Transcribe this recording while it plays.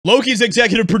Loki's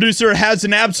executive producer has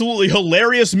an absolutely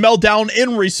hilarious meltdown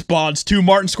in response to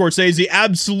Martin Scorsese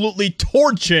absolutely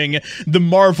torching the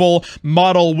Marvel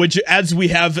model, which, as we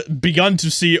have begun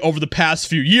to see over the past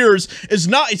few years, is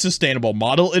not a sustainable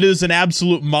model. It is an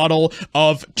absolute model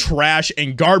of trash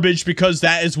and garbage, because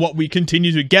that is what we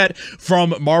continue to get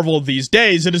from Marvel these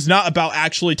days. It is not about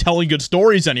actually telling good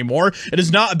stories anymore. It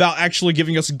is not about actually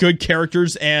giving us good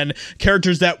characters and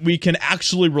characters that we can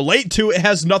actually relate to. It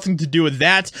has nothing to do with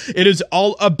that. It is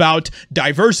all about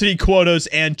diversity quotas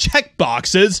and check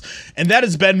boxes, and that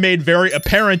has been made very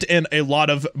apparent in a lot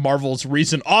of Marvel's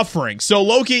recent offerings. So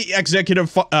Loki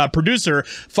executive producer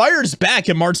fires back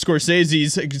at Martin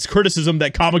Scorsese's criticism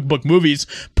that comic book movies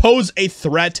pose a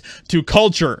threat to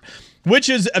culture, which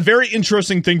is a very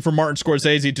interesting thing for Martin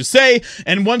Scorsese to say.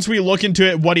 And once we look into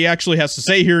it, what he actually has to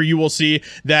say here, you will see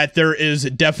that there is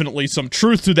definitely some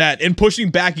truth to that. In pushing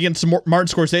back against Martin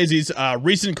Scorsese's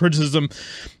recent criticism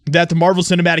that the Marvel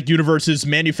Cinematic Universe's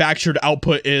manufactured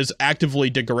output is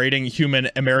actively degrading human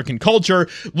American culture,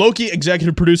 Loki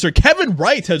executive producer Kevin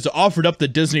Wright has offered up the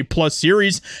Disney Plus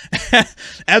series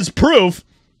as proof,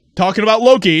 talking about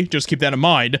Loki, just keep that in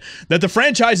mind, that the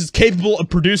franchise is capable of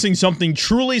producing something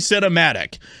truly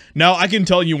cinematic. Now, I can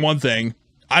tell you one thing.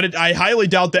 I highly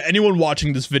doubt that anyone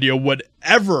watching this video would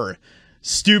ever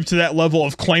stoop to that level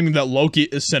of claiming that Loki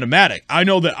is cinematic. I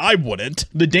know that I wouldn't.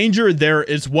 The danger there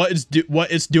is what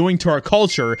it's doing to our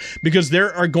culture, because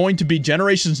there are going to be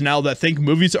generations now that think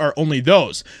movies are only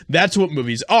those. That's what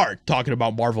movies are, talking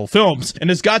about Marvel films. And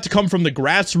it's got to come from the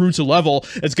grassroots level.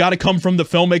 It's got to come from the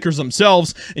filmmakers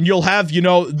themselves. And you'll have, you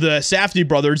know, the Safdie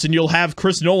brothers, and you'll have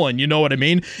Chris Nolan, you know what I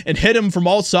mean? And hit him from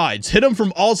all sides. Hit him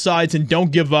from all sides and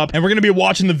don't give up. And we're going to be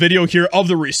watching the video here of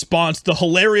the response, the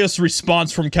hilarious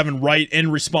response from Kevin Wright in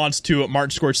response to Martin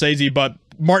Scorsese. But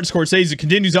Martin Scorsese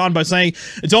continues on by saying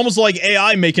it's almost like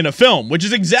AI making a film, which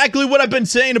is exactly what I've been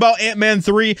saying about Ant-Man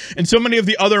 3 and so many of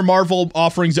the other Marvel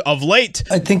offerings of late.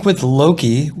 I think with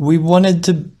Loki, we wanted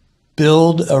to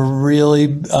build a really,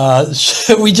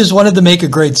 we just wanted to make a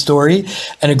great story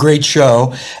and a great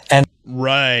show. And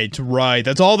Right.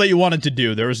 That's all that you wanted to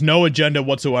do. There was no agenda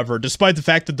whatsoever, despite the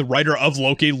fact that the writer of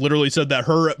Loki literally said that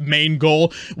her main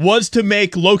goal was to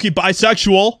make Loki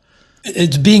bisexual.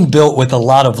 It's being built with a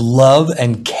lot of love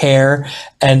and care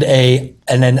and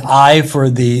an eye for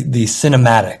the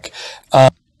cinematic.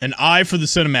 An eye for the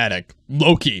cinematic.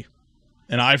 Loki.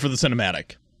 An eye for the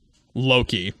cinematic.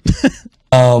 Loki.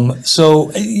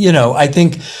 So, you know, I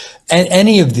think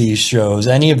any of these shows,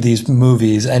 any of these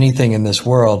movies, anything in this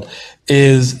world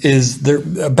is they're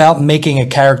about making a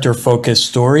character-focused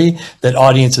story that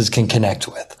audiences can connect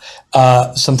with.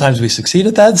 Sometimes we succeed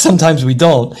at that, sometimes we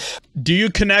don't. Do you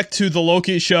connect to the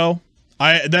Loki show?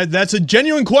 That's a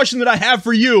genuine question that I have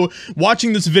for you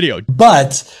watching this video.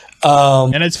 But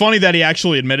and it's funny that he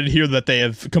actually admitted here that they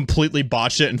have completely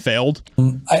botched it and failed.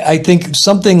 I think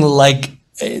something like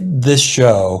this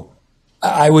show,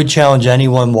 I would challenge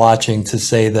anyone watching to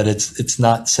say that it's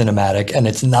not cinematic and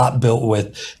it's not built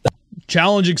with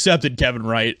challenge accepted, Kevin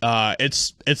Wright.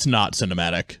 It's not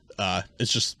cinematic.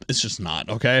 It's just not,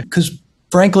 okay? Because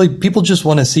frankly, people just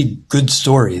want to see good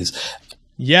stories.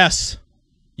 Yes,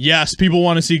 people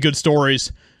want to see good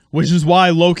stories, which is why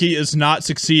Loki is not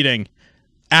succeeding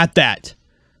at that,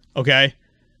 okay?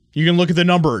 You can look at the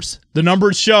numbers. The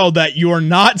numbers show that you are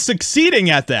not succeeding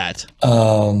at that.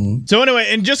 So anyway,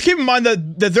 and just keep in mind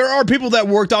that there are people that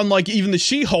worked on, like, even the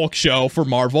She-Hulk show for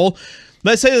Marvel.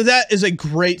 Let's say that that is a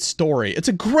great story. It's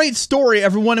a great story,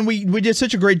 everyone, and we did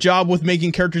such a great job with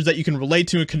making characters that you can relate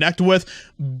to and connect with.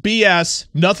 BS.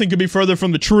 Nothing could be further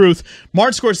from the truth.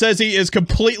 Martin Scorsese is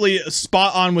completely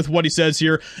spot on with what he says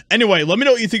here. Anyway, let me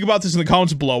know what you think about this in the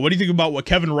comments below. What do you think about what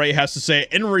Kevin Wright has to say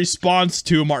in response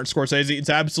to Martin Scorsese?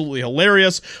 It's absolutely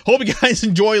hilarious. Hope you guys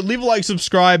enjoy. Leave a like,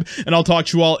 subscribe, and I'll talk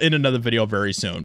to you all in another video very soon.